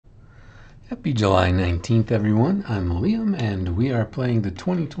Happy July 19th, everyone. I'm Liam, and we are playing the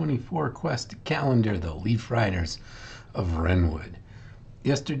 2024 Quest Calendar, the Leaf Riders of Wrenwood.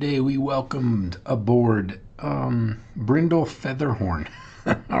 Yesterday, we welcomed aboard Brindle Featherhorn,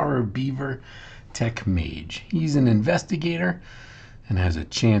 our beaver tech mage. He's an investigator and has a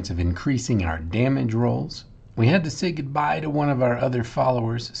chance of increasing our damage rolls. We had to say goodbye to one of our other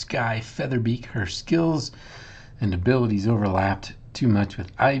followers, Sky Featherbeak. Her skills and abilities overlapped too much with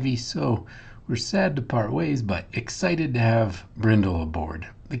Ivy, so we're sad to part ways, but excited to have Brindle aboard.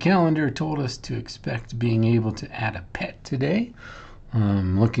 The calendar told us to expect being able to add a pet today.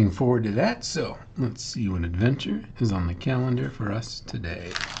 I'm looking forward to that, so let's see what adventure is on the calendar for us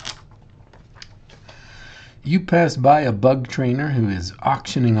today. You pass by a bug trainer who is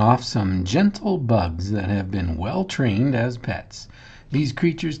auctioning off some gentle bugs that have been well trained as pets. These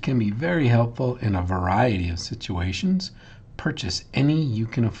creatures can be very helpful in a variety of situations. Purchase any you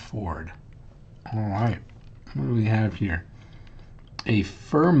can afford. All right, what do we have here? A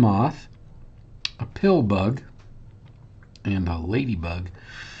fur moth, a pill bug, and a ladybug.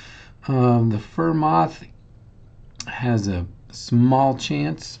 The fur moth has a small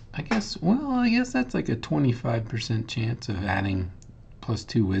chance, I guess that's like a 25% chance of adding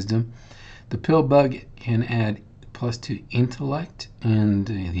 +2 wisdom. The pill bug can add +2 intellect, and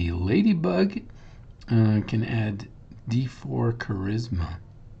the ladybug can add D4 charisma.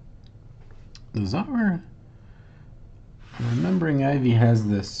 I'm remembering Ivy has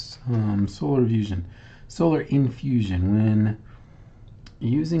this solar infusion when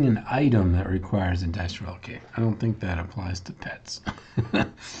using an item that requires a dice roll. Okay, I don't think that applies to pets.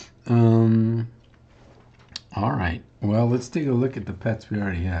 All right, well, let's take a look at the pets we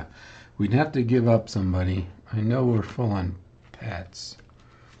already have. We'd have to give up somebody. I know we're full on pets.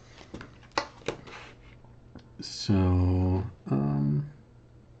 So, I'm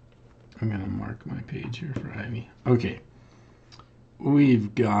going to mark my page here for Ivy. Okay.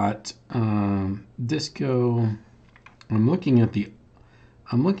 We've got Disco. I'm looking at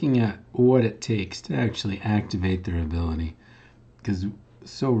what it takes to actually activate their ability, because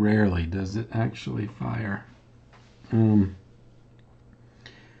so rarely does it actually fire.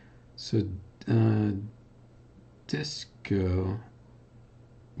 Disco,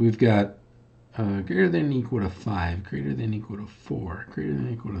 we've got greater than equal to 5, greater than equal to 4, greater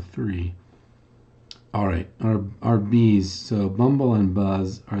than equal to 3. All right, our bees, so Bumble and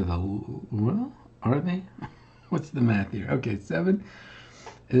Buzz are are they? What's the math here? Okay, 7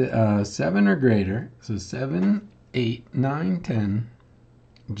 or greater, so 7, 8, 9, 10,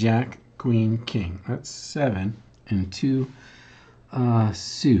 Jack, Queen, King. That's 7, and 2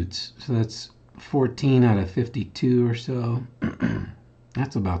 suits, so that's 14 out of 52 or so.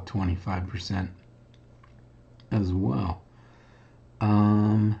 That's about 25% as well.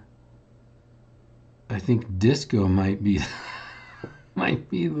 I think Disco might be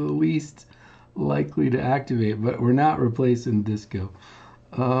the least likely to activate, but we're not replacing Disco.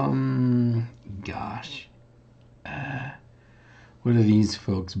 Gosh. What do these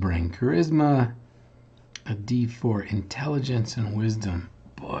folks bring? Charisma, a D4, intelligence, and wisdom.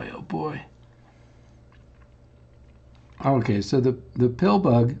 Boy, oh boy. Okay, so the pill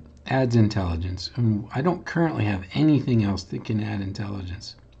bug adds intelligence. I don't currently have anything else that can add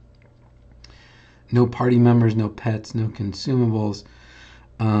intelligence. No party members, no pets, no consumables.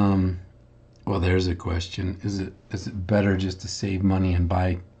 Well, there's a question. Is it better just to save money and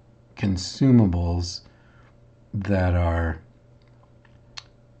buy consumables that are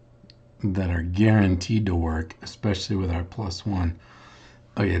guaranteed to work, especially with our +1?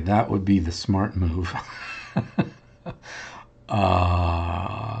 Oh yeah, that would be the smart move.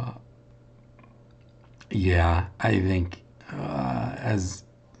 Yeah, I think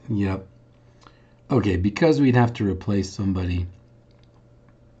yep. Okay, because we'd have to replace somebody,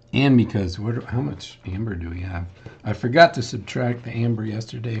 and because how much amber do we have? I forgot to subtract the amber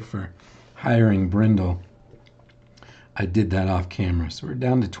yesterday for hiring Brindle. I did that off camera, so we're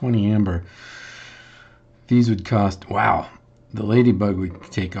down to 20 amber. These would cost, wow, the ladybug would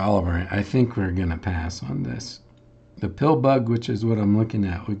take all of our, I think we're gonna pass on this. The pill bug, which is what I'm looking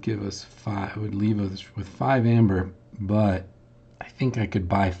at, would give us 5, would leave us with 5 amber, but I think I could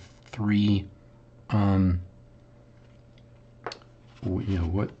buy 3.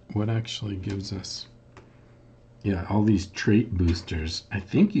 What actually gives us? Yeah, all these trait boosters. I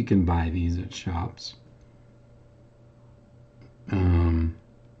think you can buy these at shops.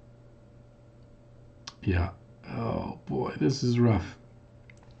 Yeah. Oh boy, this is rough.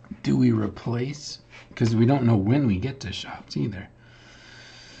 Do we replace? Because we don't know when we get to shops either.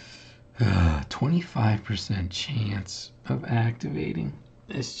 25% chance of activating.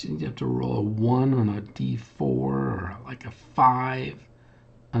 You have to roll a 1 on a D4 or like a 5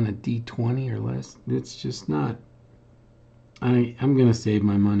 on a D20 or less. It's just not. I'm going to save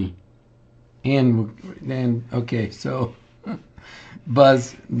my money. And then, okay, so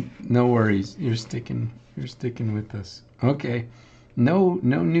Buzz, no worries. You're sticking with us. Okay. No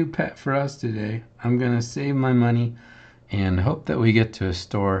new pet for us today. I'm going to save my money and hope that we get to a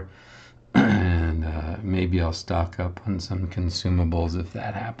store and maybe I'll stock up on some consumables if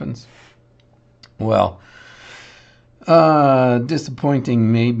that happens. Well,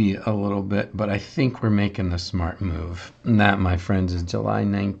 disappointing maybe a little bit, but I think we're making the smart move. And that, my friends, is July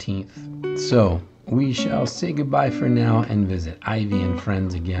 19th. So we shall say goodbye for now and visit Ivy and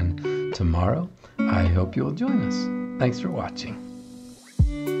friends again tomorrow. I hope you'll join us. Thanks for watching.